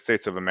United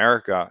States of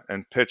America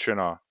and pitch in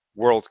a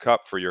World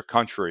Cup for your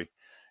country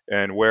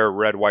and wear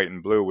red, white,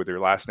 and blue with your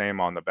last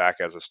name on the back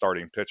as a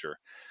starting pitcher?"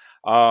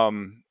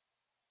 Um,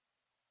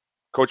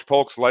 Coach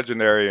Polk's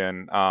legendary,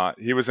 and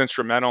he was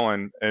instrumental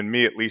in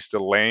me at least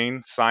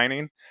delaying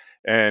signing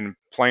and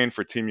playing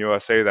for Team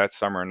USA that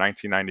summer in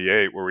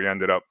 1998, where we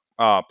ended up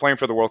playing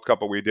for the World Cup,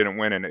 but we didn't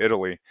win in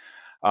Italy.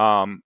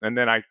 And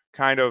then I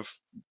kind of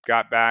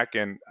got back,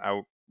 and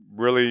I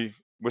really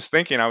was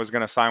thinking I was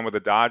going to sign with the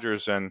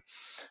Dodgers, and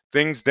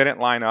things didn't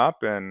line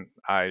up, and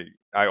I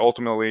I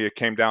ultimately, it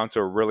came down to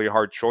a really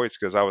hard choice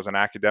because I was an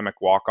academic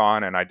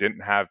walk-on and I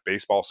didn't have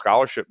baseball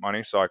scholarship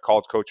money. So I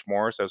called Coach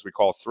Morris, as we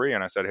call three,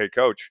 and I said, "Hey,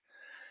 Coach,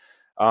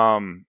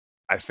 um,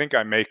 I think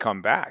I may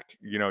come back.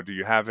 Do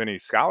you have any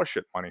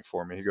scholarship money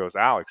for me?" He goes,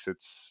 "Alex,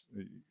 it's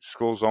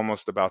school's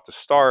almost about to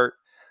start.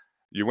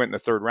 You went in the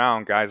third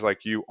round. Guys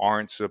like you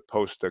aren't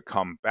supposed to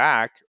come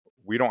back.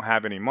 We don't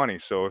have any money.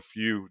 So if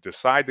you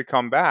decide to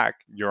come back,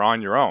 you're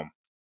on your own."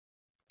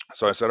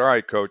 So I said, "All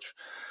right, Coach,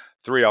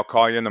 three, I'll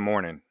call you in the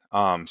morning."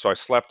 So I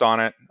slept on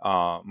it.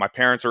 My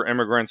parents are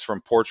immigrants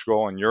from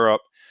Portugal and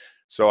Europe.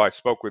 So I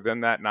spoke with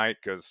them that night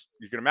because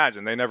you can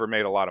imagine they never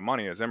made a lot of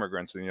money as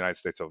immigrants in the United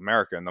States of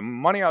America. And the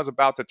money I was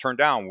about to turn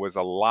down was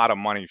a lot of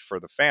money for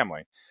the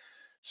family.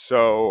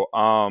 So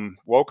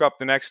woke up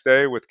the next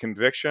day with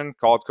conviction,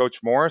 called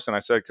Coach Morris, and I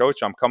said,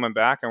 "Coach, I'm coming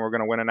back and we're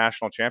going to win a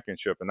national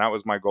championship." And that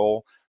was my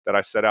goal that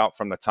I set out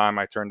from the time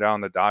I turned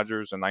down the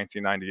Dodgers in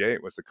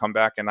 1998 was to come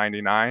back in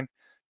 99,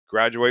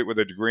 graduate with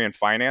a degree in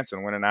finance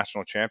and win a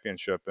national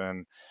championship.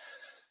 And,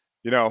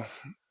 you know,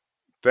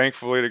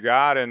 thankfully to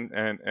God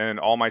and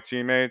all my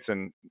teammates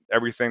and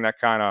everything that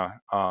kind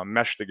of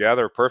meshed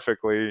together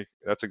perfectly,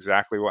 that's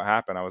exactly what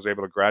happened. I was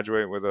able to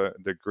graduate with a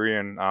degree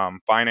in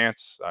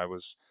finance. I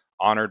was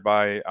honored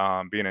by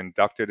being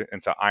inducted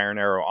into Iron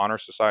Arrow Honor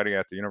Society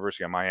at the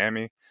University of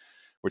Miami,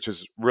 which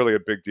is really a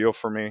big deal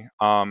for me.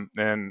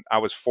 And I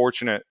was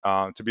fortunate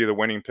to be the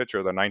winning pitcher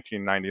of the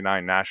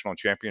 1999 national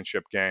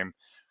championship game,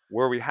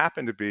 where we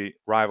happened to be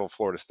rival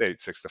Florida State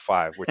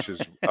 6-5, which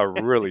is a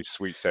really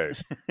sweet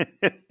taste.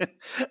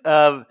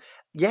 um,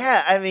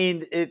 yeah, I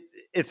mean,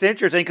 it's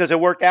interesting because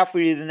it worked out for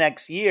you the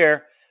next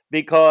year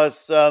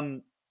because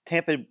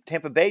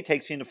Tampa Bay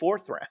takes you in the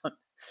fourth round.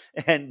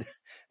 and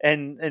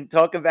and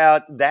talk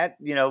about that,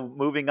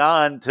 moving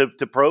on to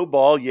pro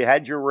ball. You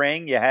had your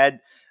ring, you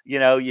had,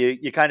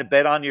 you kind of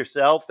bet on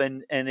yourself,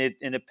 and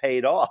it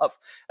paid off.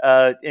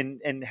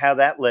 And how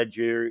that led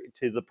you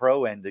to the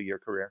pro end of your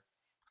career.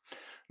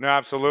 No,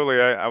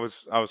 absolutely. I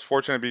was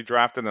fortunate to be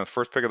drafted in the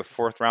first pick of the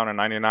fourth round in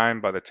 '99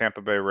 by the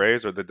Tampa Bay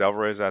Rays, or the Devil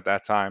Rays at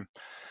that time.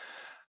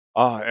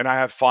 And I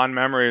have fond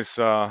memories,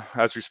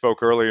 as we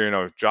spoke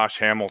earlier. Josh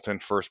Hamilton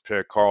first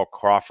pick, Carl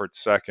Crawford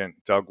second,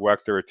 Doug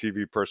Wechter, a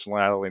TV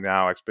personality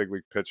now, ex big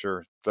league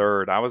pitcher,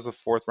 third. I was the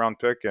fourth round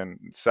pick, and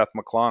Seth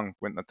McClung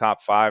went in the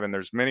top five. And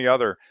there's many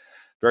other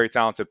very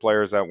talented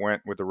players that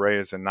went with the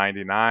Rays in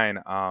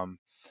 '99.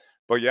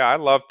 But yeah, I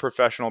love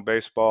professional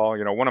baseball.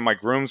 One of my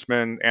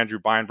groomsmen, Andrew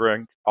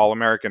Beinbrink,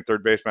 All-American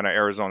third baseman at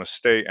Arizona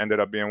State, ended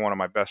up being one of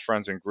my best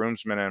friends and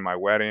groomsmen in my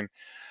wedding.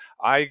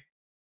 I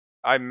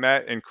I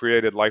met and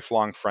created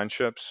lifelong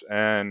friendships,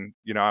 and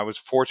I was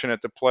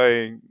fortunate to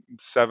play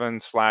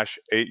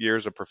 7/8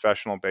 years of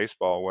professional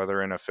baseball,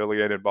 whether in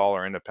affiliated ball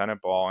or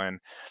independent ball. And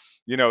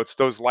it's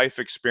those life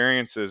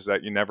experiences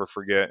that you never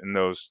forget, and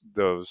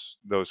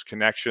those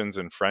connections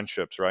and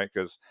friendships, right?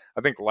 Because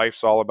I think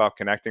life's all about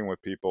connecting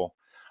with people,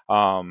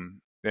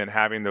 and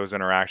having those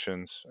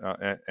interactions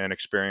and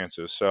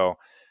experiences. So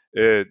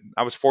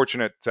I was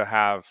fortunate to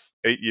have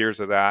 8 years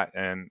of that,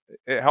 and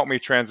it helped me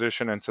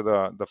transition into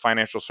the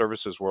financial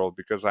services world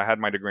because I had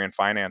my degree in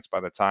finance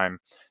by the time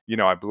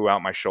I blew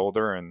out my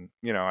shoulder. And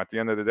at the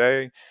end of the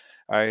day,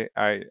 I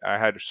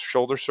had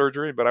shoulder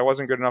surgery, but I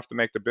wasn't good enough to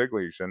make the big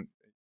leagues, and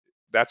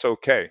that's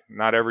okay.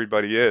 Not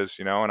everybody is,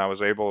 and I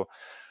was able,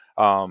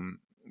 um,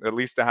 at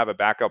least, to have a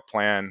backup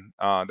plan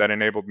that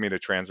enabled me to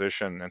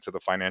transition into the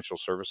financial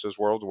services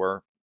world,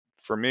 where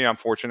for me, I'm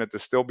fortunate to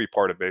still be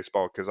part of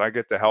baseball because I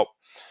get to help,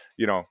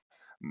 you know,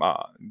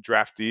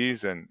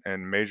 draftees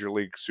and major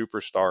league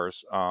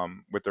superstars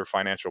with their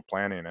financial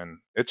planning. And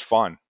it's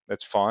fun.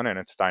 It's fun and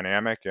it's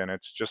dynamic, and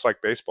it's just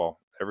like baseball.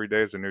 Every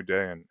day is a new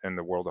day in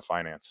the world of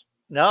finance.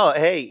 No,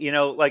 hey,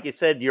 like you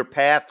said, your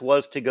path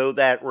was to go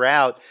that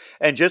route.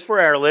 And just for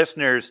our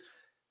listeners,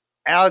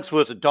 Alex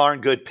was a darn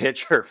good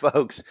pitcher,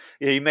 folks.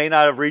 He may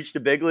not have reached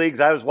the big leagues.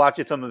 I was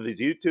watching some of his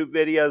YouTube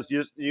videos.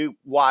 Just you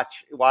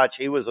watch.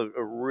 He was a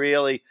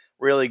really,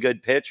 really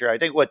good pitcher. I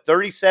think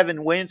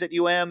 37 wins at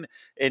UM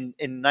in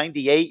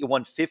 '98. You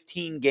won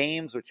 15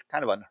 games, which is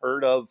kind of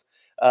unheard of.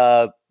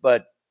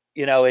 But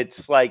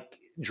it's like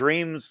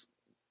dreams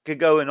could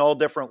go in all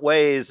different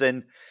ways,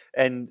 and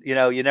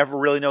you never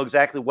really know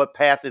exactly what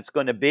path it's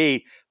going to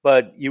be.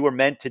 But you were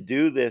meant to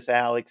do this,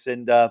 Alex,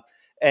 and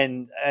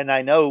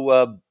I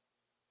know.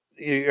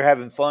 You're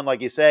having fun,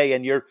 like you say,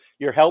 and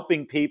you're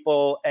helping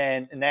people,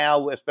 and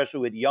now especially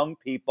with young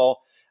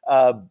people.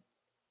 Uh,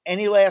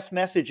 any last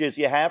messages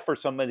you have for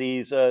some of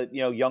these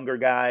younger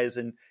guys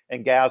and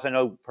gals? I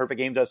know Perfect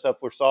Game does stuff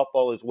for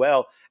softball as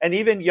well, and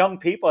even young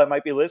people that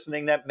might be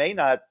listening that may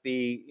not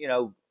be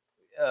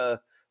uh,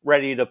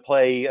 ready to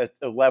play a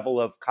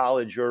level of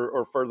college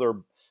or further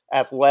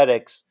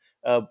athletics.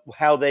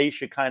 How they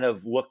should kind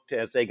of look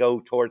as they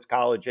go towards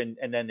college and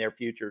then their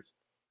futures.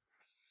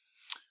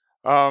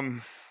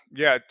 Um,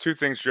 yeah, two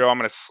things, Joe. I'm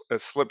going to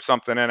slip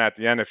something in at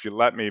the end if you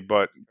let me.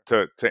 But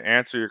to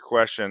answer your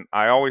question,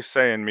 I always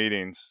say in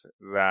meetings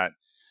that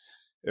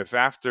if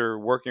after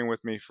working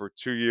with me for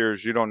 2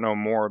 years you don't know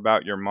more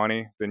about your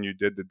money than you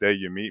did the day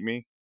you meet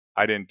me,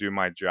 I didn't do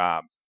my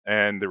job.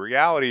 And the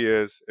reality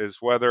is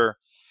whether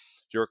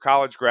you're a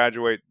college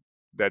graduate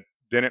that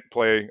didn't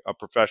play a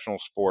professional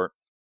sport,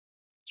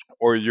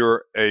 or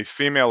you're a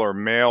female or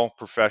male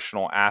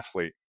professional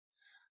athlete,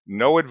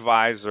 no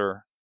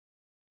advisor,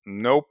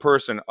 no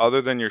person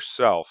other than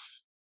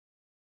yourself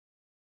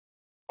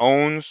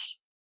owns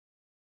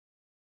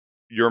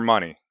your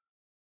money.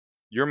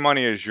 Your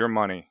money is your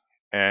money.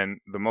 And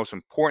the most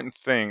important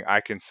thing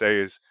I can say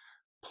is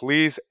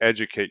please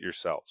educate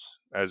yourselves.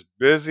 As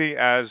busy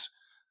as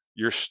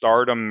your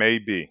stardom may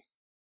be,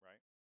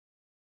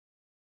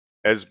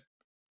 as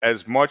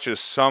much as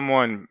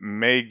someone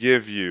may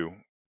give you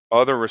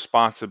other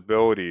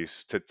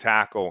responsibilities to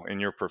tackle in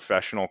your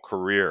professional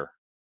career,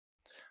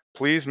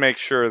 please make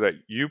sure that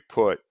you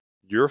put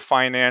your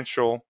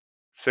financial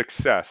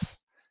success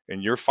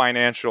and your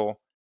financial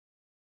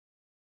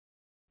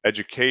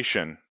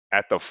education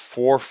at the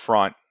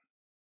forefront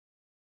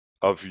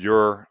of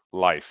your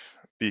life.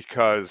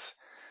 Because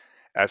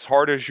as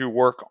hard as you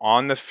work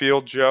on the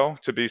field, Joe,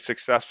 to be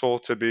successful,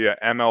 to be an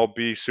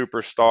MLB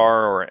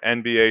superstar or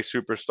an NBA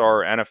superstar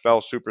or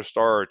NFL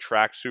superstar or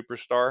track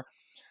superstar,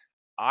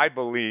 I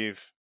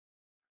believe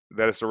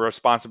that it's the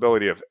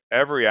responsibility of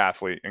every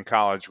athlete and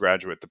college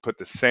graduate to put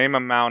the same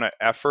amount of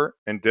effort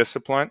and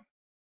discipline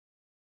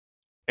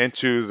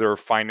into their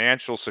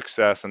financial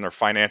success and their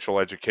financial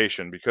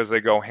education, because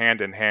they go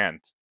hand in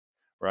hand,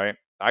 right?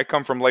 I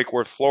come from Lake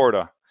Worth,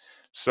 Florida.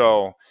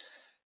 So,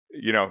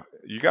 you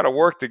got to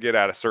work to get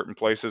out of certain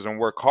places and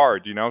work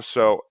hard,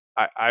 So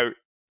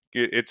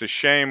it's a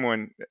shame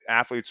when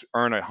athletes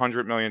earn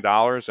 $100 million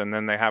and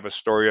then they have a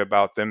story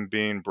about them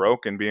being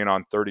broke and being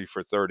on 30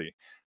 for 30.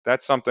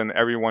 That's something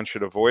everyone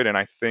should avoid. And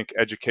I think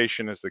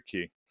education is the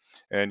key.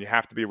 And you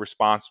have to be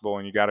responsible,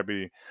 and you got to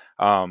be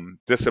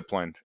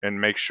disciplined, and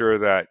make sure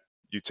that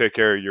you take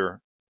care of your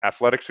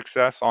athletic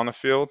success on the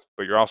field,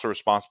 but you're also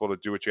responsible to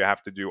do what you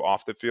have to do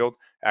off the field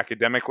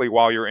academically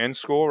while you're in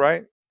school,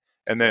 right?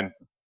 And then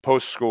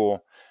post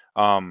school,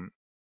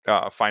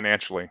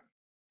 financially.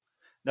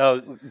 No,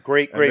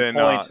 great And then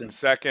points. And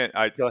second, go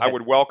I ahead.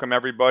 would welcome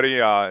everybody,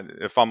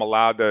 if I'm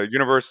allowed, the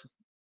university.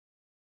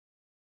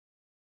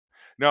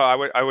 No,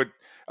 I would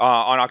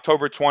on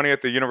October 20th,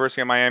 the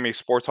University of Miami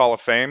Sports Hall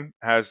of Fame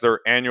has their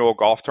annual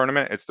golf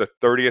tournament. It's the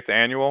 30th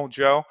annual,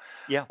 Joe.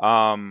 Yeah.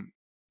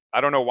 I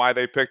don't know why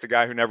they picked a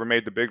guy who never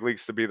made the big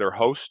leagues to be their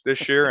host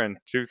this year in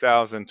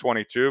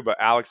 2022, but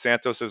Alex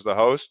Santos is the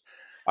host.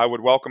 I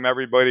would welcome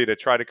everybody to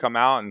try to come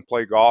out and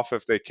play golf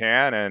if they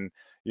can, and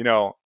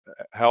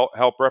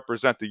help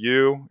represent the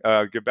U,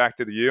 give back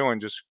to the U, and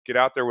just get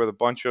out there with a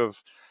bunch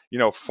of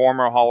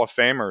former Hall of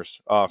Famers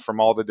from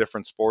all the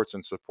different sports,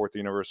 and support the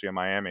University of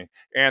Miami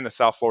and the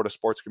South Florida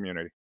sports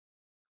community.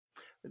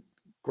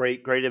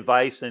 Great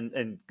advice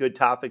and good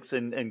topics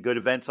and good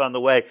events on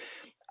the way.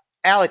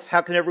 Alex, how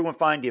can everyone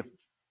find you?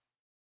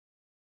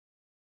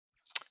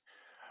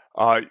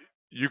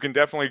 You can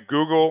definitely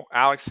Google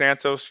Alex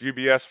Santos,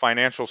 UBS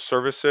Financial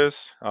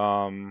Services.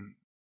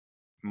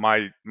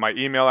 My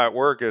email at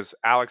work is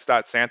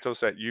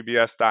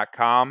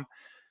alex.santos@ubs.com,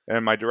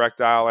 and my direct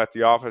dial at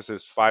the office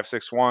is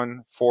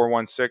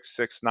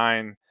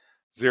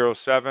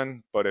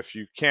 561-416-6907. But if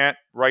you can't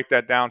write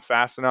that down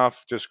fast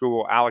enough, just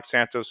Google Alex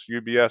Santos,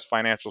 UBS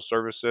Financial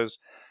Services,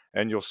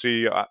 and you'll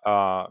see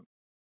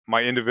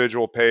my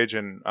individual page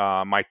and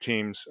my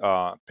team's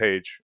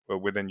page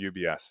within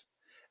UBS.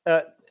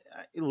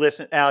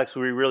 Listen, Alex,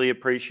 we really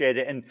appreciate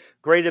it, and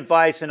great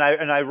advice. And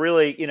I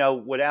really,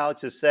 what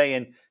Alex is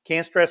saying,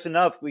 can't stress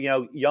enough.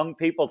 Young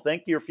people,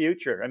 think your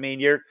future. I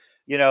mean, you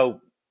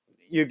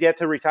get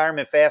to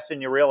retirement faster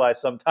than you realize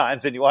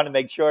sometimes, and you want to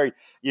make sure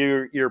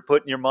you're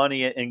putting your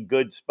money in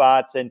good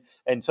spots. And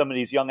some of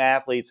these young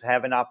athletes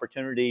have an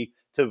opportunity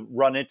to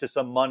run into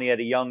some money at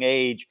a young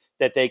age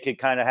that they could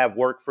kind of have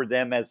work for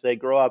them as they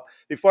grow up.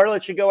 Before I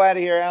let you go out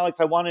of here, Alex,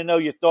 I want to know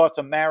your thoughts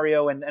on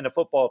Mario and the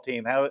football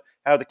team. How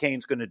the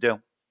Canes going to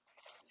do?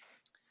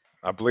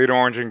 I bleed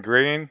orange and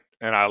green,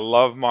 and I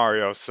love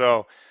Mario.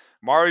 So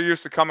Mario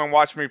used to come and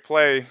watch me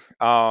play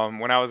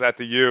when I was at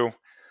the U.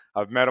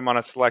 I've met him on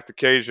a select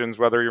occasions,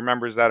 whether he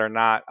remembers that or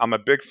not. I'm a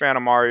big fan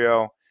of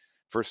Mario.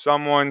 For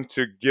someone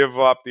to give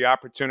up the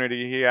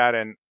opportunity he had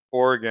in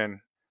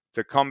Oregon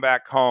to come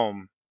back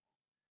home,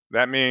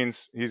 that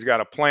means he's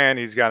got a plan,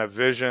 he's got a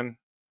vision,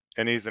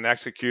 and he's an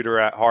executor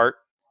at heart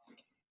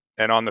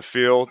and on the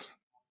field.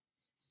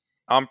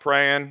 I'm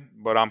praying,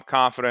 but I'm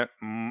confident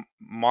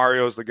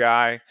Mario's the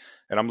guy,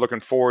 and I'm looking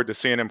forward to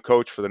seeing him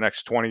coach for the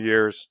next 20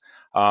 years,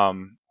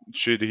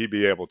 should he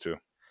be able to.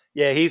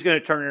 Yeah, he's going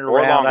to turn it Or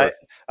around. longer.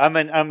 I'm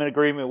in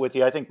agreement with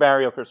you. I think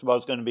Mario Cristobal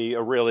is going to be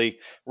a really,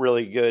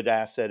 really good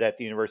asset at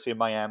the University of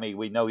Miami.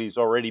 We know he's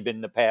already been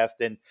in the past,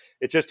 and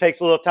it just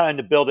takes a little time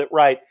to build it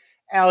right.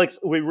 Alex,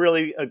 we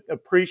really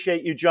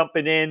appreciate you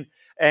jumping in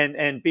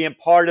and being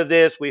part of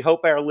this. We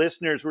hope our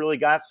listeners really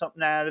got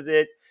something out of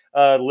it.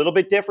 A little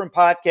bit different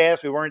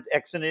podcast. We weren't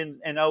Xing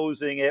and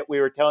O'ing it. We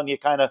were telling you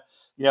kind of,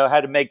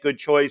 how to make good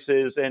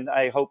choices, and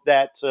I hope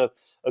that's a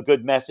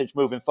good message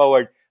moving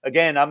forward.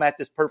 again, I'm at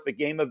this Perfect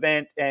Game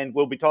event, and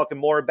we'll be talking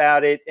more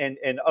about it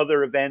and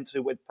other events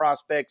with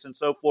prospects and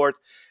so forth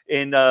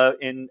in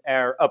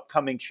our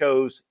upcoming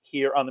shows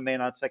here on the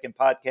Man on Second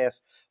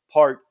podcast,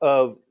 part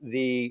of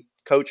the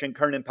Coach and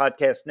Kernan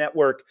Podcast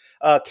Network.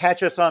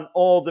 Catch us on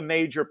all the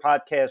major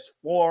podcast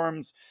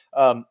forums,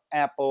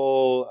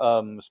 Apple,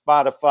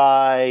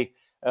 Spotify,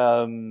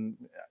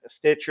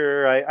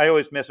 Stitcher. I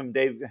always miss them.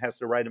 Dave has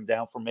to write them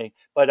down for me,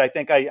 but I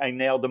think I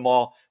nailed them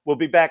all. We'll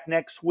be back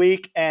next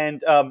week.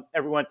 And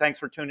everyone,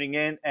 thanks for tuning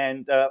in.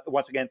 And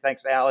once again,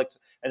 thanks to Alex,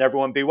 and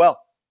everyone be well.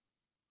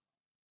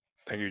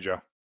 Thank you,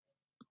 Joe.